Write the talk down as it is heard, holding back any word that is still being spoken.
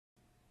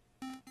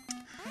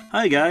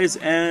Hi guys,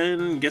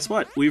 and guess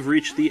what? We've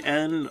reached the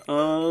end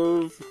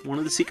of one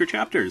of the secret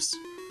chapters.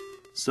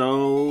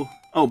 So,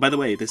 oh, by the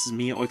way, this is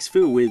me,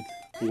 Oixfu, with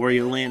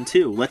Wario Land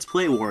 2. Let's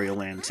play Wario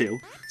Land 2.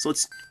 So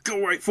let's go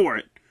right for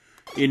it.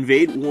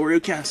 Invade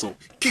Wario Castle.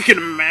 Kicking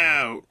them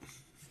out!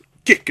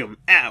 Kick them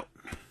out!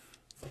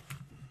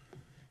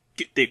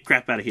 Get the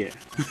crap out of here.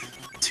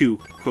 To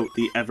quote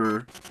the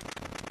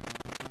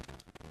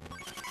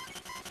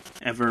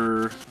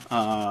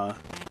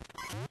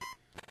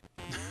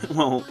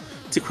well,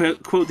 to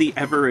quote the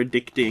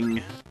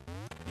ever-addicting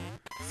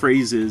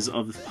phrases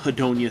of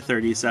Hedonia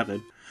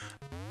 37.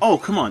 Oh,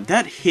 come on,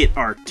 that hit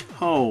our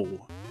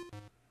toe.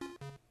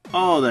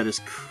 Oh, that is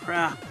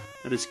crap.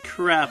 That is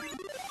crap.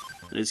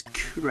 That is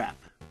crap.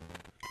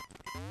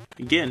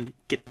 Again,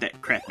 get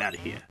that crap out of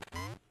here.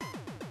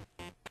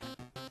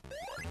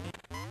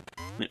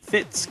 And it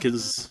fits,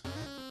 because,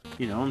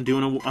 you know, I'm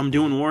doing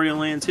Wario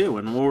Land 2,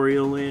 and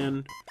Wario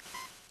Land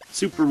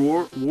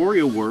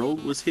Wario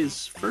World was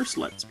his first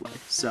Let's Play,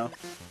 so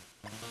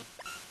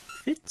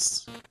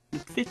fits.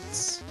 It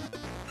fits.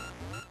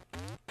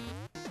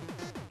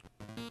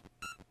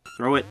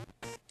 Throw it.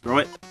 Throw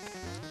it.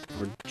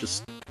 Or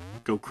just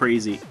go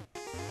crazy.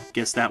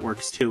 Guess that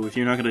works too. If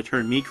you're not going to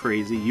turn me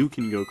crazy, you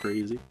can go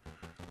crazy.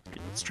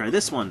 Okay, let's try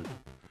this one.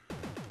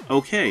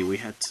 Okay, we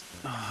had to...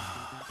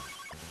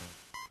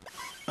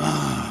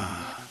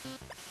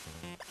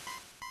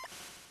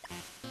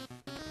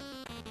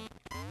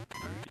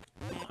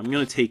 I'm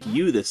gonna take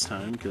you this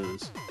time,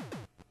 because...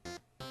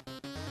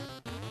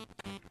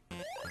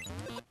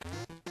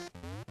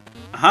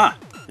 Aha!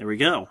 There we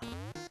go.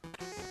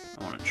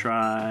 I want to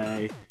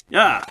try...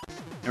 Yeah!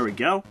 There we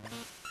go.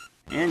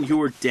 And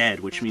you're dead,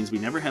 which means we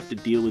never have to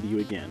deal with you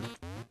again.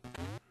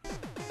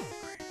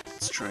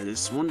 Let's try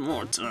this one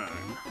more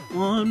time.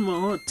 One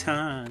more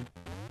time.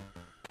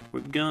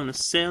 We're gonna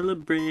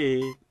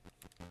celebrate.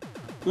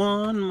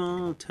 One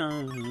more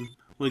time.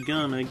 We're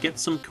gonna get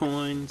some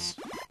coins.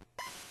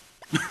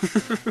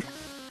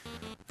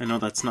 I know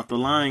that's not the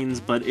lines,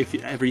 but if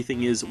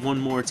everything is one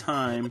more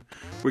time,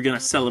 we're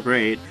gonna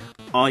celebrate.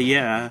 Oh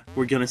yeah,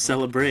 we're gonna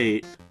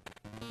celebrate.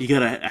 You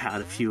gotta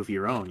add a few of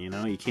your own, you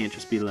know? You can't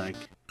just be like,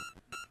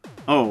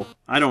 oh,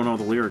 I don't know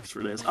the lyrics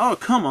for this. Oh,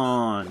 come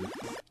on!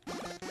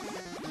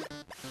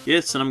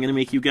 Yes, and I'm gonna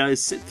make you guys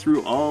sit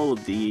through all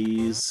of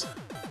these,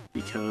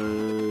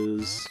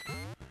 because...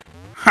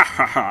 Ha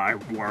ha ha, I'm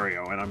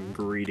Wario, and I'm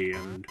greedy,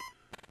 and...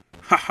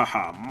 Ha ha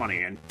ha,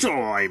 money, and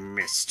oh, I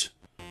missed!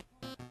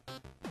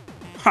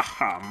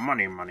 Haha,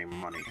 money, money,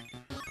 money.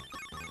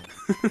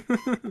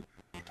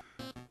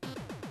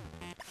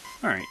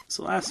 Alright,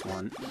 so last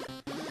one.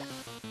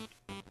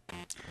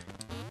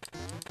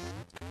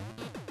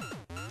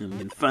 And we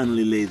can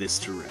finally lay this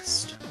to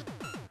rest.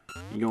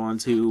 And go on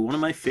to one of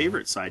my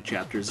favorite side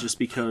chapters, just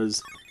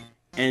because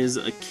as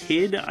a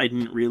kid I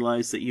didn't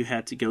realize that you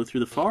had to go through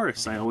the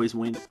forest. I always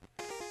went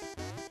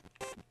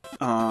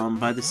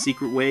by the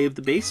secret way of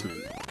the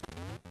basement.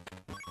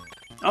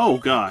 Oh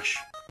gosh.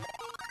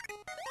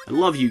 I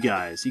love you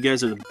guys. You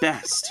guys are the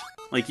best.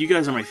 Like, you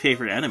guys are my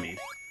favorite enemy.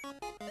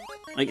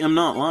 Like, I'm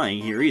not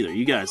lying here either.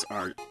 You guys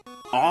are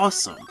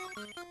awesome.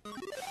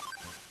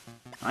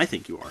 I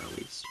think you are, at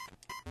least.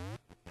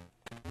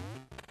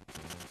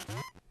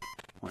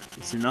 What?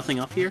 Is there nothing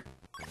up here?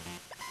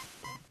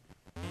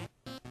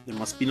 There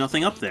must be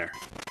nothing up there.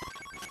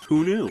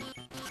 Who knew?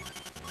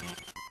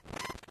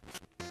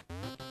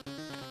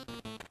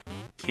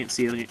 Can't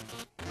see any...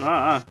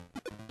 Ah!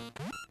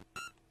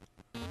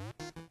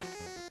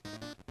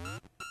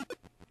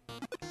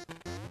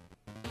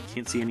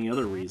 Can't see any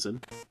other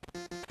reason.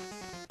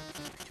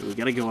 Okay, we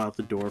gotta go out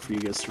the door for you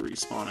guys to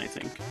respawn, I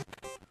think.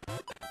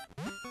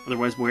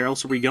 Otherwise, where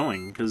else are we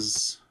going?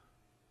 Because...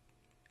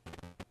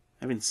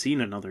 I haven't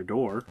seen another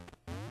door.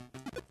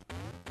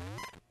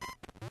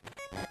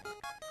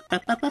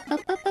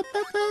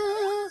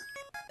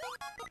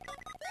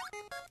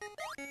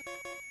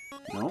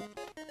 No.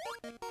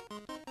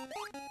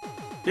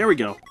 There we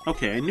go.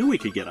 Okay, I knew we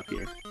could get up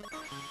here.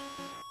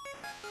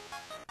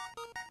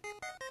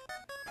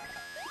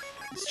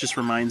 This just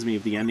reminds me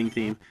of the ending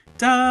theme.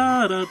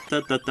 Da da da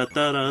da da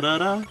da da da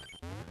da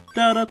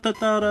da da da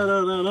da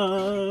da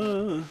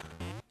da.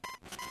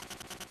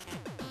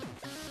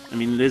 I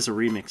mean, it is a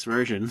remix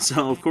version,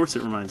 so of course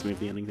it reminds me of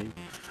the ending theme.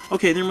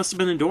 Okay, there must have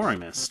been a door I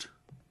missed.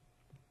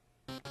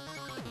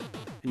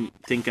 Didn't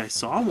think I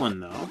saw one,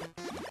 though.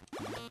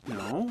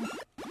 No.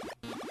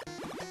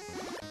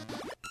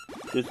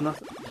 There's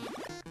nothing.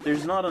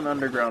 There's not an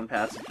underground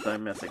passage that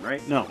I'm missing,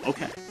 right? No,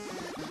 okay.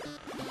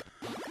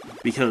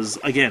 Because,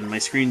 again, my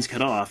screen's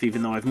cut off,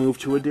 even though I've moved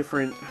to a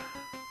different...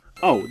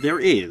 Oh, there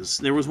is.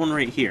 There was one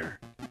right here.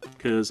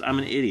 Because I'm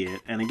an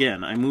idiot, and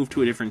again, I moved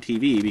to a different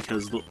TV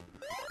because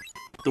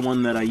the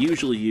one that I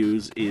usually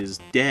use is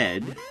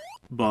dead,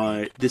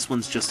 but this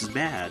one's just as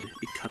bad.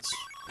 It cuts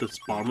the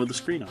bottom of the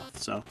screen off,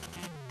 so...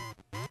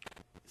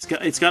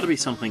 It's got to be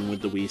something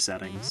with the Wii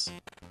settings.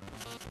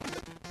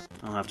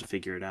 I'll have to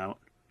figure it out.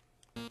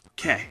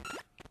 Okay.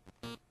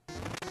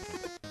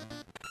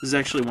 This is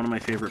actually one of my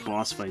favorite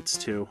boss fights,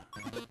 too.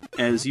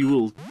 As you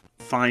will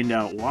find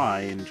out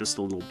why in just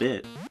a little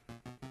bit.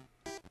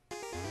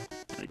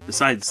 Like,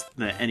 besides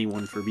the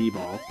anyone for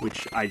B-Ball,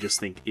 which I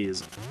just think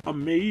is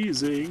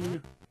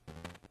amazing.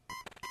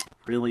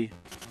 Really?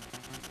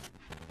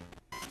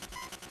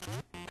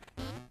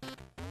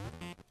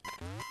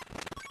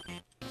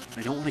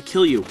 I don't want to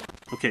kill you.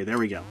 Okay, there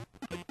we go.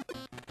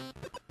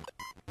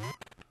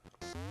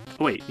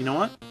 Oh, wait, you know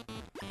what?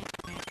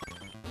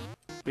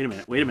 Wait a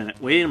minute, wait a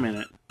minute, wait a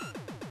minute.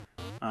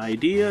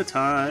 Idea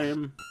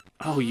time.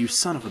 Oh, you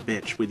son of a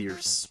bitch with your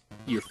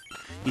you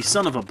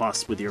son of a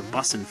bus with your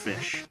bus and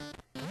fish.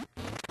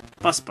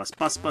 Bus, bus,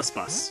 bus, bus,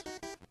 bus.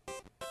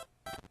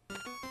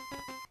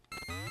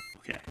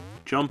 Okay,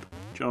 jump,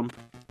 jump.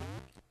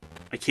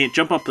 I can't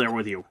jump up there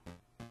with you.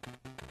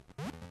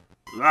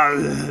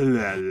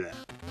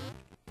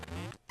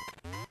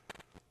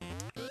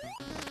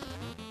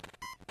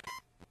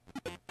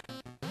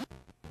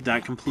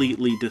 That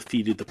completely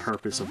defeated the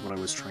purpose of what I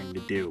was trying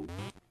to do.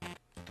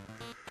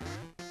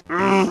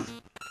 Ugh.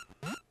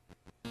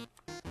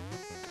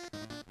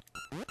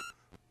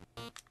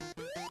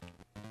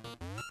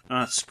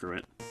 Ah, screw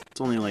it.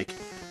 It's only like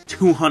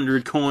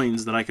 200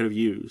 coins that I could have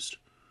used.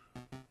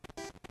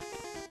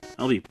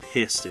 I'll be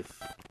pissed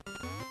if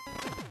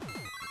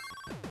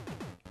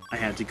I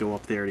had to go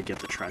up there to get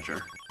the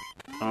treasure.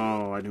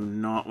 Oh, I do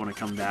not want to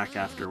come back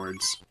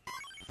afterwards.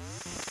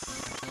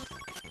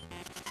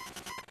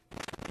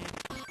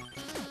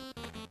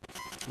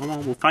 Well,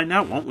 we'll find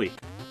out, won't we?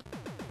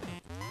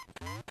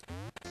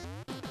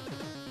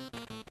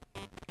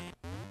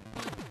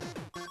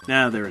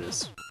 Ah, there it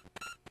is.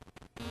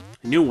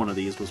 I knew one of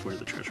these was where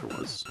the treasure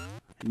was.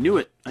 I knew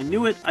it! I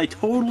knew it! I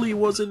totally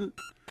was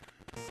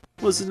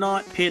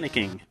not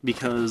panicking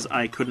because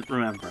I couldn't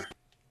remember.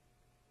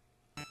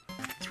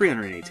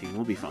 318,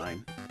 we'll be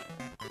fine.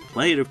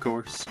 Play it, of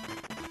course.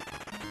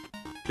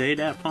 Play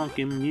that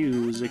funky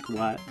music,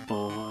 white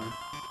boy.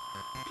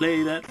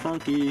 Play that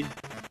funky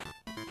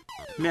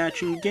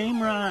matching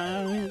game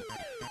right.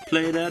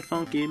 Play that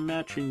funky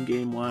matching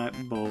game,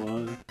 white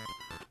boy.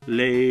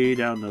 Lay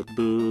down the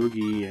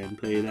boogie and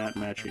play that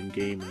matching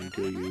game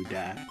until you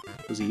die.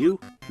 Was it you?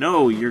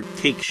 No, you're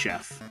Cake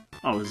Chef.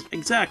 Oh, it was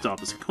exact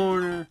opposite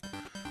corner.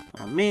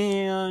 Oh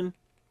man.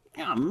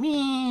 Oh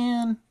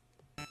man.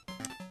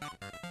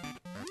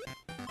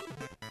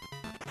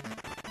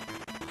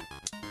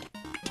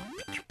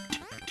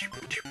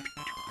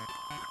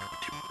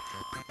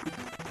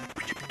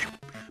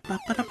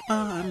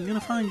 I'm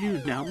gonna find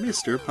you now,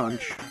 Mr.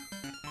 Punch.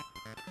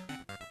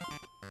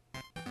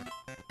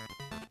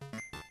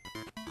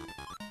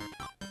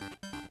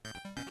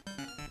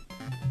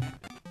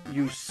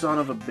 You son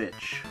of a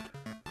bitch.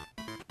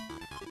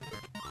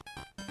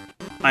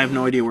 I have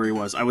no idea where he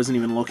was. I wasn't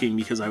even looking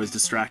because I was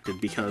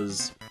distracted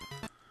because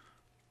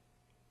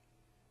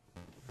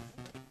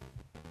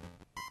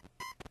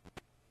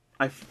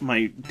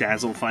my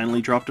Dazzle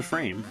finally dropped a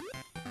frame.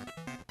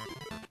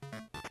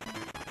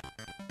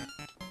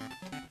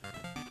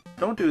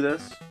 Don't do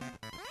this.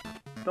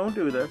 Don't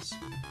do this.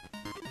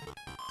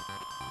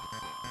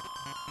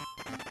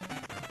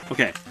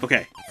 Okay,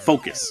 okay.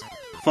 Focus.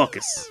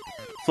 Focus.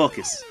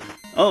 Focus.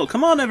 Oh,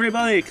 come on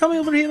everybody! Come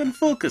over here and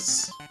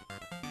focus!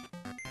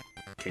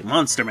 Okay,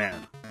 Monster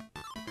Man.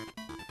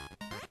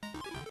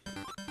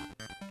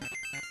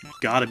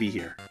 Gotta be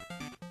here.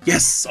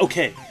 Yes!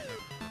 Okay!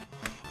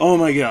 Oh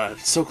my god,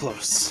 so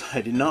close.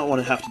 I did not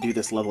want to have to do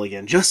this level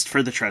again, just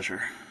for the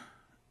treasure.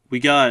 We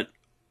got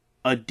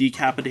a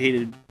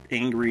decapitated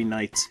angry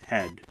knight's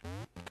head.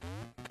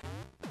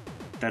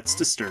 That's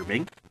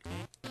disturbing.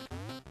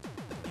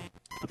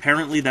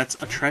 Apparently that's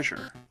a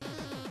treasure.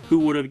 Who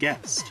would have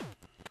guessed?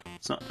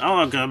 It's not,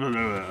 oh,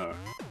 God,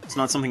 it's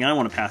not something I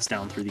want to pass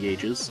down through the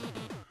ages.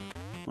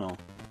 Well,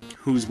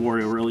 who's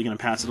Wario really going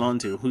to pass it on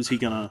to? Who's he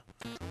gonna...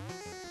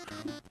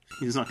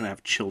 He's not going to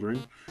have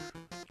children.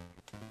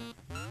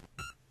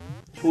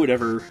 Who would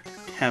ever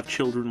have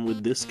children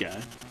with this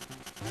guy?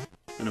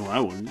 I know I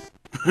wouldn't.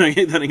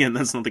 Then again,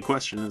 that's not the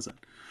question, is it?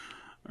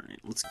 Alright,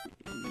 let's...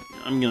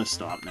 I'm gonna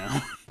stop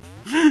now.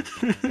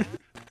 Okay,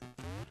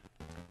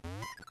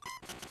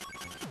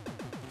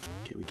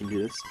 we can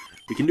do this.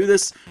 We can do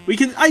this! We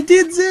can- I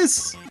did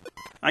this!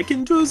 I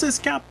can do this,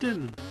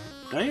 Captain!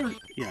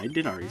 Yeah, I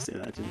did already say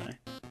that, didn't I?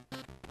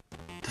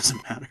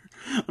 Doesn't matter.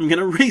 I'm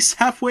gonna race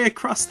halfway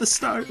across the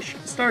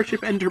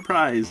Starship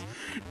Enterprise!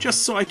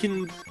 Just so I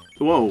can...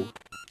 Whoa.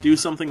 Do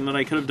something that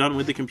I could have done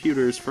with the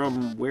computers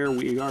from where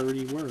we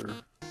already were.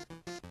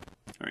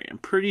 Alright, I'm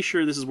pretty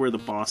sure this is where the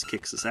boss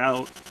kicks us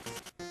out.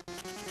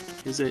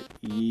 Is it?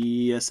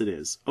 Yes, it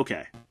is.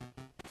 Okay.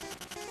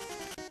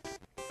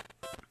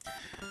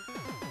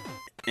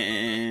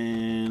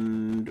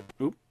 And...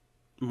 Oop.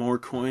 More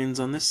coins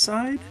on this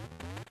side?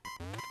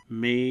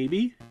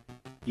 Maybe?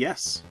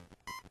 Yes.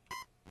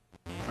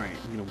 Alright,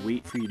 I'm gonna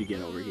wait for you to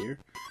get over here.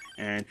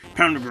 And...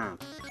 Pound the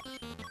ground!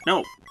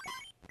 No!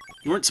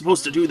 You weren't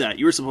supposed to do that.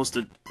 You were supposed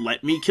to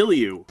let me kill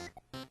you.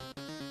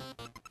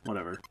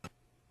 Whatever.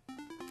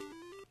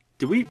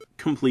 Did we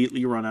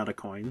completely run out of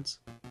coins?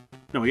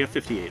 No, we got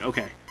 58.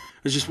 Okay.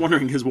 I was just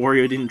wondering because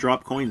Wario didn't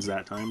drop coins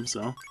that time,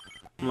 so...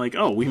 I'm like,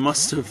 oh, we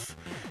must have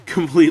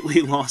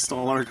completely lost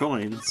all our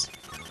coins.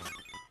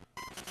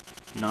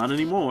 Not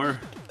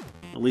anymore.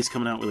 At least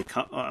coming out with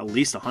at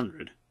least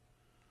 100.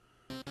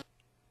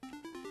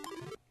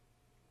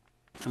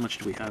 How much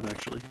do we have,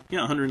 actually?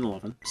 Yeah,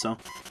 111, so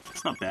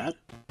it's not bad.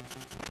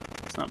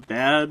 It's not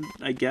bad,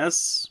 I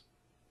guess.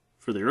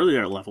 For the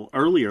earlier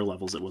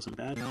levels, it wasn't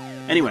bad.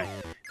 Anyway,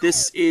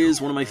 this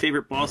is one of my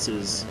favorite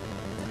bosses.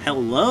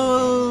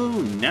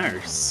 Hello,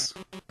 Nurse.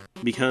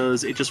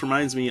 Because it just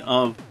reminds me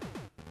of...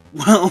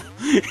 Well,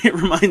 it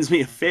reminds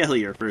me of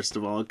Failure, first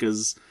of all,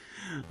 because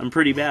I'm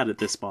pretty bad at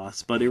this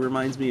boss, but it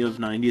reminds me of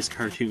 90s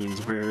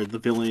cartoons where the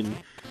villain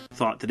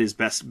thought that his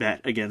best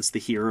bet against the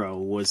hero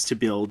was to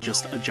build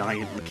just a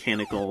giant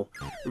mechanical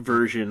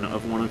version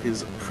of one of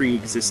his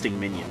pre-existing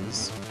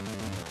minions.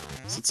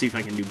 So let's see if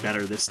I can do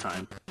better this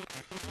time.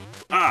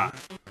 Ah!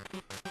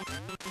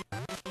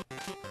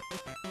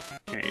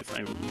 Okay, if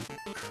I'm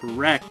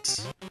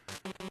correct,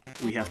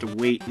 we have to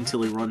wait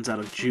until he runs out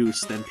of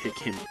juice, then pick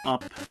him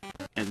up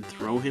and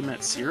throw him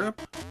at syrup?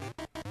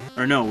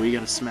 Or no, we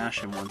gotta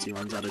smash him once he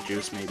runs out of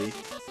juice, maybe.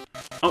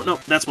 Oh, no,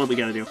 that's what we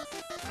gotta do.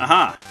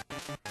 Aha!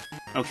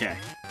 Okay.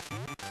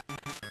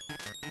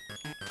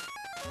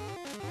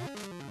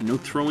 No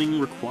throwing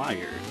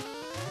required.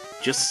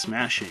 Just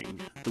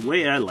smashing. The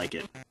way I like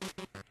it.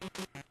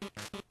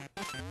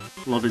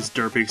 Love his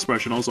derpy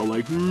expression, also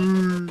like...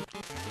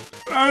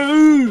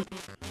 I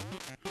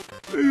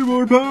need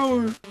more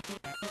power!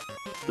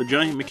 The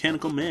giant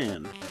mechanical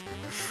man.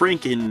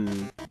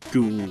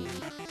 Frankengoon.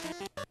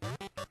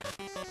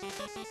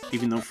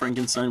 Even though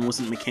Frankenstein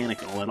wasn't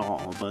mechanical at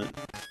all, but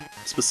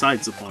it's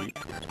besides the point.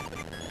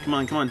 Come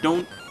on,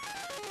 don't...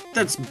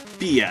 That's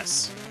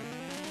BS.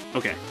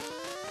 Okay.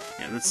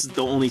 Yeah, that's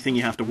the only thing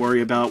you have to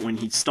worry about. When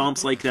he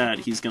stomps like that,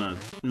 he's gonna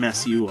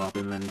mess you up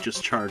and then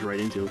just charge right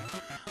into it.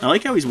 I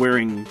like how he's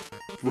wearing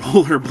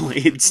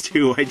rollerblades,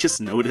 too. I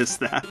just noticed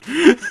that.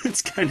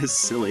 It's kind of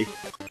silly.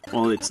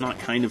 Well, it's not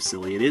kind of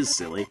silly, it is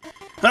silly.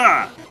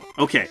 Ah!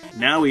 Okay,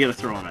 now we gotta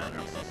throw him at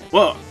him.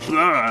 Whoa!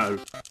 Blah.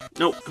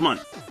 No, come on.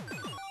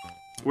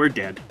 We're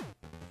dead.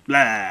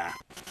 Blah!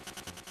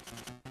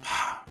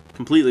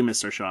 Completely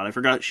missed our shot. I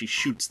forgot she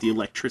shoots the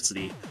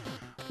electricity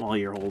while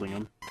you're holding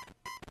him.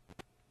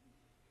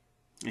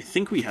 I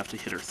think we have to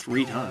hit her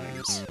 3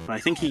 times, but I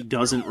think he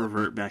doesn't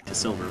revert back to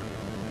silver.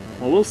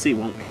 Well, we'll see,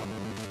 won't we?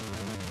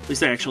 At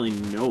least I actually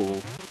know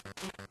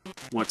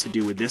what to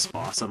do with this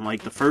boss,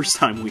 unlike the first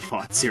time we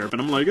fought Syrup,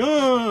 and I'm like,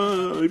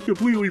 I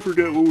completely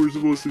forget what we're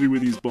supposed to do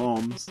with these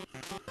bombs.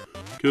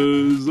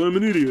 'Cause I'm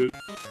an idiot.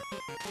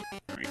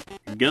 Alright,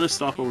 you're gonna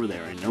stop over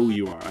there. I know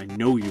you are. I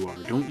know you are.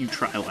 Don't you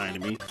try lying to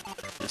me. I'm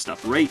gonna stop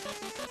right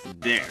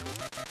there.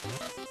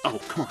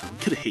 Oh, come on. I'm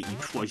gonna hit you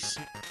twice.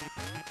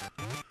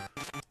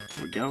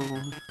 There we go.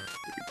 There we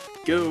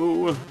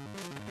go.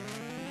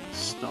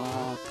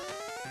 Stop.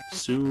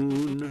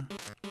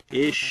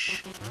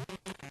 Soon-ish.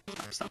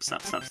 Stop.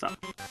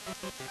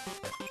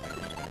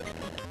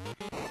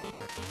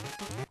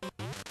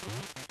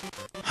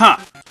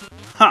 Ha!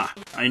 Ha!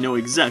 I know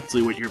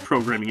exactly what your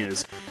programming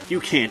is.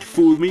 You can't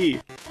fool me.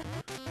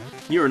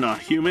 You're not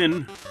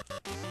human.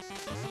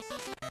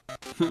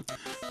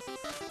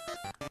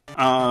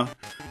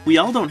 We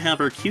all don't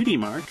have our cutie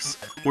marks.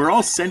 We're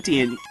all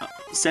sentient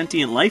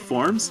life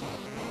forms,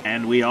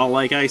 and we all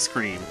like ice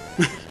cream.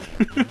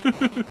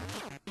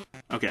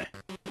 Okay.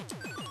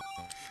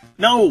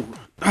 No!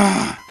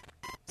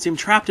 See, I'm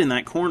trapped in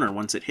that corner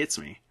once it hits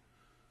me.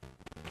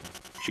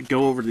 Should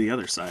go over to the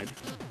other side.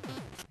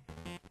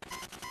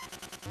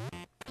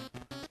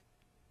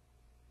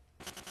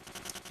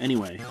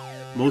 Anyway,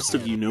 most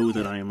of you know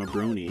that I am a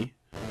brony,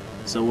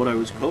 so what I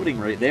was quoting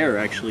right there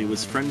actually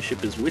was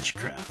Friendship is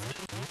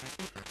Witchcraft,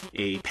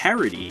 a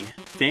parody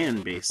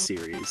fan-based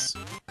series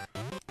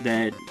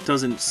that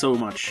doesn't so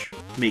much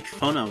make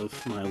fun of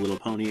My Little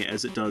Pony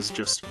as it does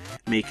just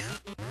make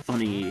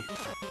funny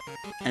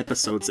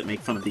episodes that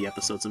make fun of the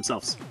episodes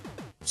themselves.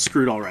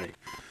 Screwed already.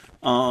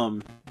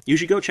 You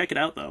should go check it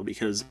out, though,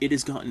 because it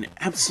has gotten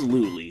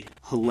absolutely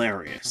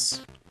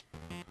hilarious.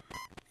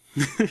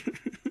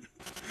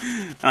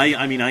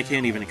 I mean, I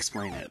can't even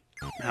explain it,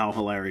 how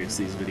hilarious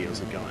these videos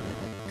have gotten.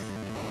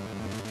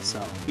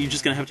 So, you're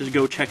just gonna have to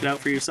go check it out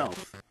for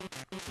yourself.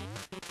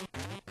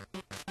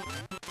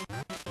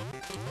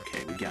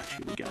 Okay, we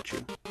got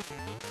you.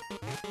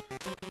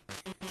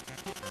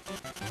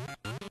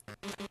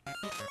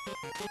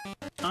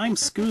 I'm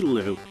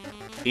Scootaloo.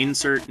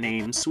 Insert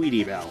name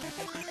Sweetie Belle.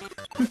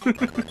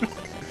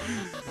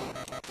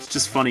 It's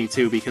just funny,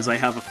 too, because I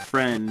have a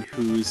friend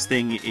whose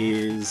thing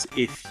is,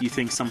 if you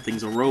think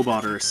something's a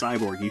robot or a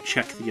cyborg, you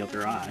check the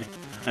other eye.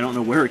 I don't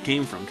know where it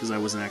came from, because I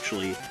wasn't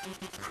actually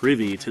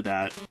privy to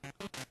that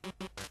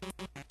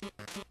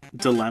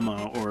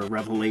dilemma or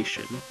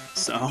revelation,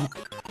 so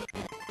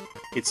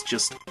it's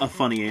just a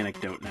funny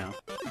anecdote now.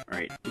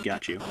 Alright, we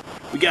got you.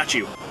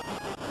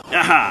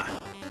 Aha!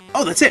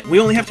 Oh, that's it! We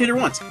only have to hit her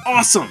once!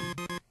 Awesome!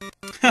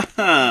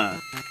 Haha!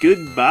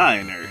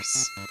 Goodbye,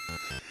 Nurse.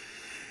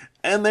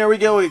 And there we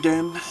go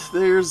again.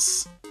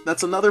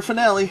 That's another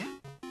finale.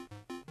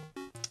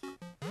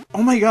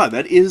 Oh my god,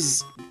 that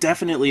is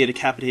definitely a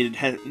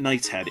decapitated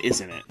knight's head,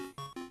 isn't it?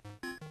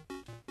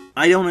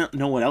 I don't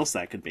know what else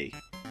that could be.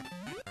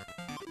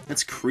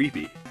 That's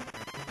creepy.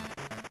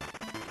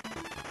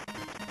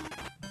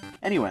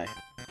 Anyway.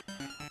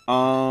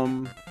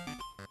 What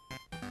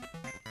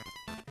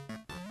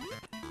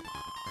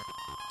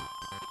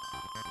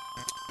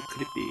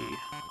could it be?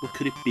 What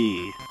could it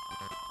be?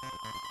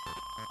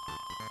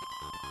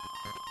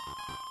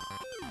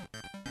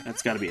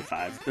 That's gotta be a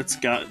 5.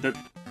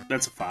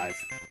 That's a 5.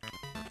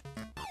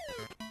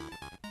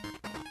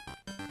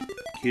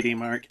 Cutie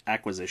Mark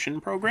Acquisition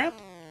Program?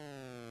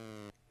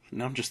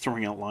 Now I'm just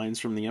throwing out lines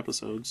from the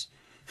episodes.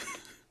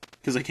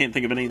 Because I can't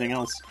think of anything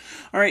else.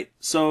 Alright,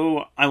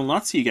 so I will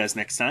not see you guys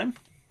next time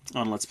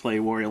on Let's Play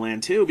Wario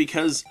Land 2,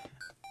 because...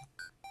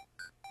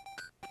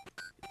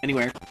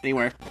 Anywhere.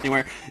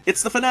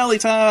 It's the finale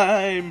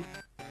time!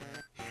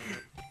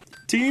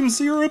 Team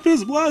Syrup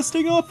is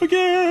blasting off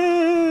again!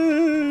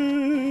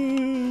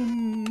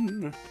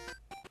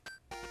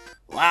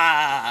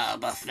 La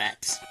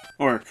Buffet!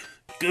 Or,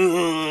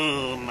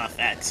 Goo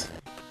Muffet!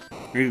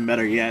 Or even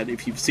better yet,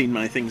 if you've seen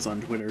my things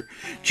on Twitter,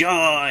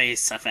 Joy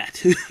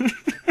Suffet!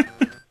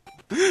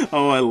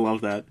 Oh, I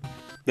love that.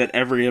 That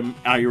every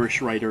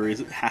Irish writer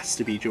has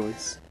to be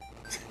Joyce.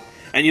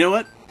 And you know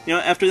what? You know,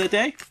 after that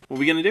day, what are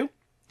we gonna do?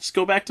 Just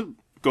go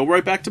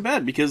right back to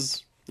bed,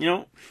 because, you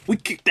know, we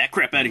kicked that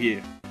crap out of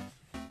here.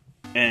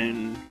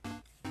 And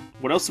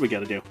what else do we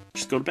gotta do?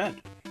 Just go to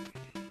bed.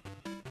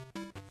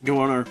 Go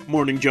on our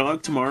morning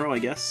jog tomorrow, I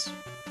guess.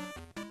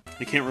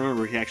 I can't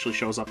remember if he actually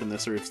shows up in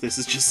this, or if this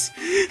is just...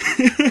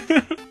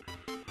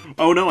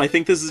 Oh no, I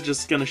think this is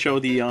just gonna show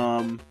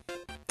the,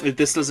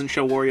 This doesn't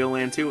show Wario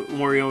Land 2,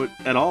 Wario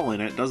at all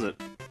in it, does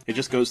it? It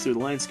just goes through the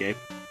landscape.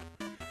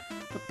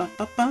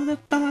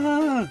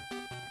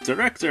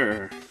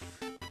 Director!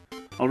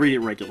 I'll read it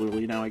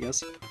regularly now, I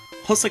guess.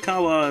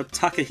 Hosokawa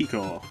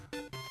Takahiko.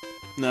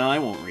 No, I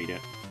won't read it.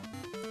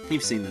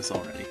 You've seen this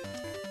already.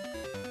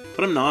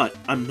 But I'm not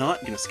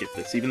gonna skip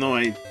this, even though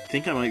I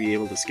think I might be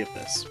able to skip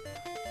this.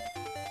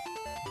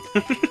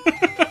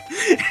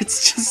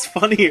 It's just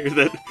funnier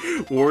that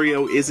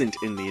Wario isn't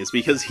in these,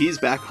 because he's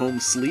back home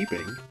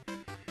sleeping.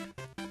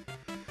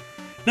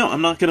 No,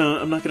 I'm not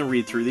gonna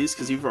read through these,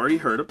 because you've already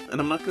heard them,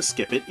 and I'm not gonna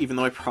skip it, even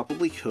though I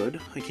probably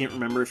could. I can't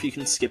remember if you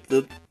can skip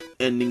the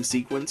ending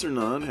sequence or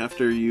not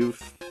after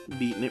you've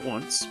beaten it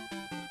once.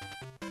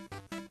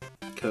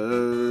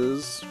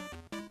 Because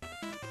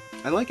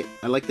I like it.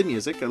 I like the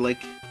music, I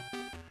like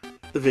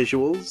the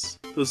visuals,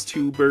 those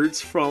two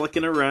birds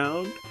frolicking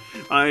around,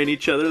 eyeing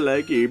each other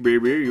like, hey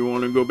baby, you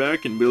wanna go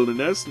back and build a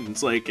nest? And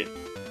it's like,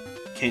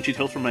 can't you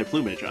tell from my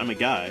plumage, I'm a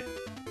guy.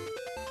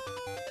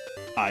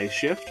 Eyes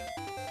shift.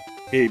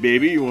 Hey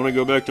baby, you wanna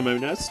go back to my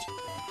nest?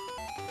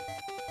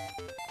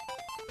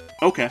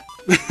 Okay.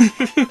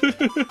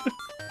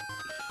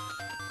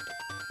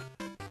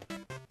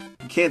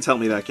 You can't tell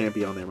me that can't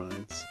be on their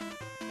minds.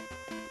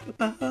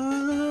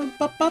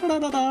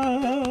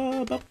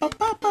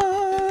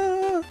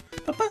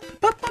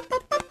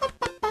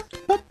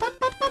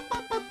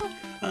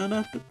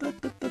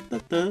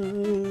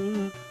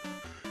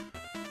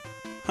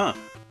 Huh.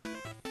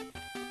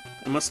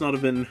 I must not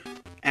have been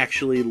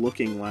actually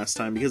looking last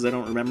time, because I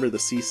don't remember the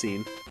sea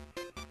scene.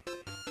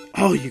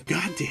 Oh, you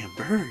goddamn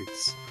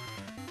birds!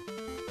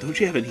 Don't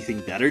you have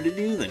anything better to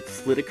do than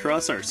flit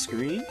across our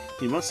screen?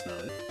 You must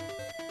not.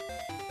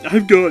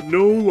 I've got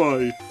no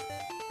life!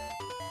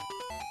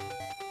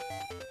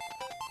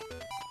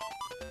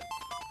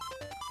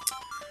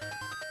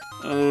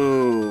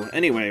 Oh,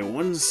 anyway,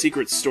 one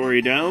secret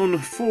story down,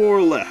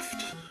 4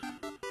 left.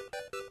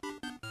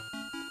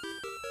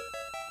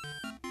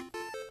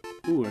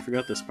 Ooh, I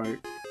forgot this part.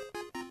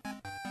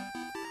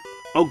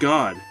 Oh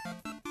god.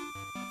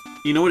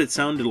 You know what it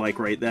sounded like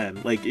right then?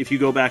 Like, if you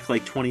go back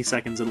like 20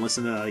 seconds and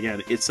listen to that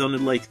again, it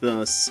sounded like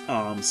the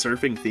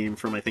surfing theme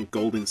from, I think,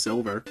 Gold and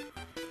Silver.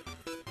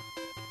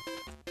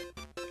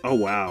 Oh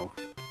wow.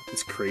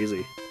 It's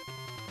crazy.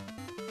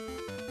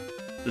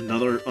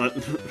 Another,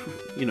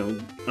 you know,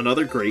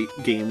 another great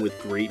game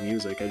with great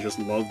music. I just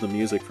love the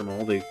music from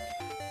all the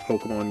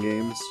Pokemon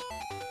games.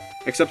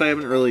 Except I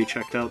haven't really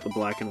checked out the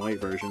black and white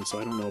version, so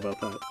I don't know about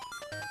that.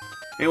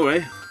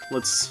 Anyway,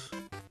 let's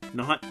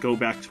not go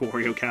back to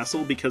Wario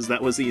Castle, because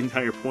that was the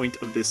entire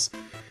point of this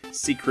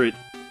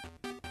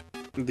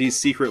these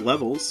secret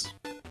levels.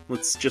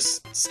 Let's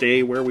just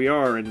stay where we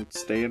are and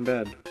stay in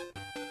bed.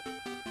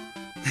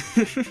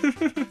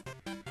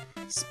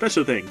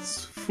 Special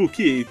thanks,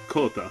 Fuki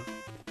Kota.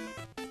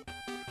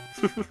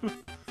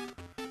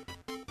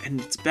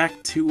 And it's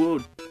back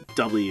to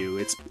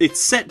W. It's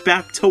set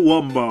back to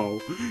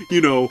Wumbo. You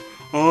know,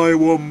 I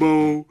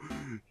Wumbo,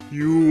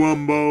 you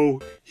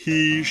Wumbo,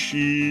 he,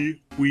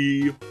 she,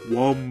 we,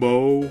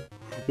 Wumbo.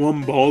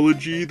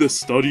 Wumbology, the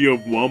study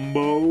of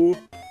Wumbo.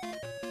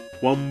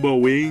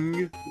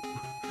 Wumboing.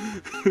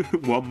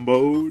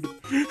 Wumbode.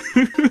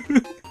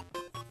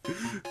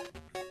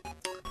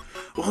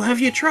 Well,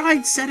 have you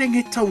tried setting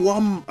it to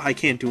one... I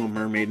can't do a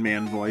mermaid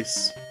man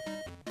voice.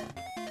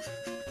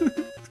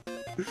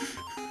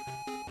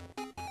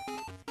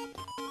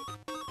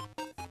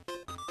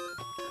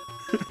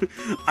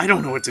 I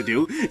don't know what to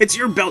do. It's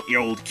your belt, you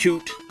old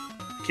cute.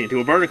 Can't do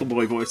a Barnacle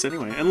Boy voice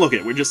anyway. And look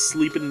it, we're just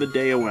sleeping the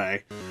day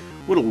away.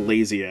 What a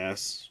lazy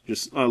ass.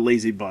 Just a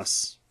lazy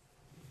bus.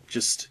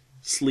 Just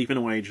sleeping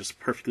away, just a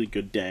perfectly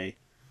good day.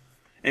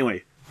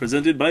 Anyway,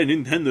 presented by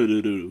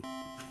Nintendo.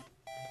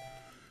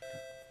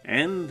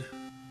 And...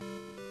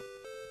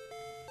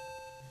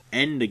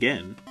 end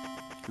again.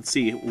 Let's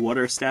see what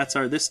our stats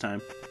are this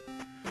time.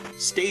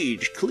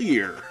 Stage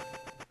clear.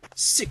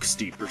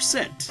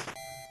 60%.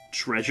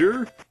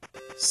 Treasure.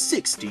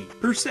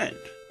 60%.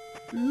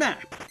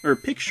 Map, or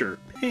picture,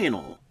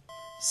 panel.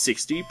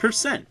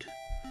 60%.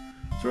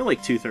 So we're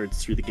like 2/3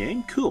 through the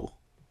game. Cool.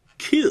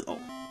 Cool.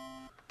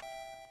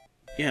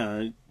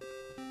 Yeah,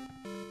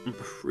 I'm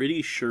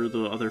pretty sure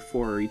the other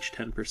 4 are each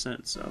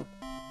 10%, so...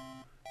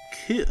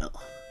 cool.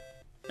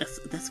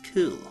 That's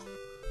cool.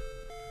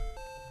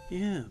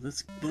 Yeah,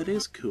 that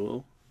is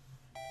cool.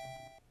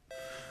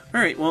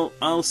 Alright, well,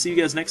 I'll see you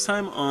guys next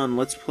time on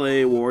Let's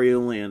Play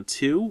Wario Land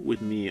 2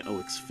 with me,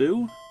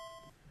 OXFoo.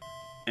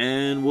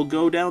 And we'll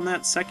go down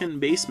that second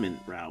basement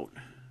route.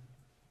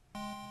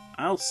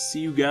 I'll see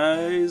you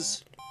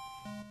guys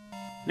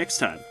next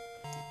time.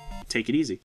 Take it easy.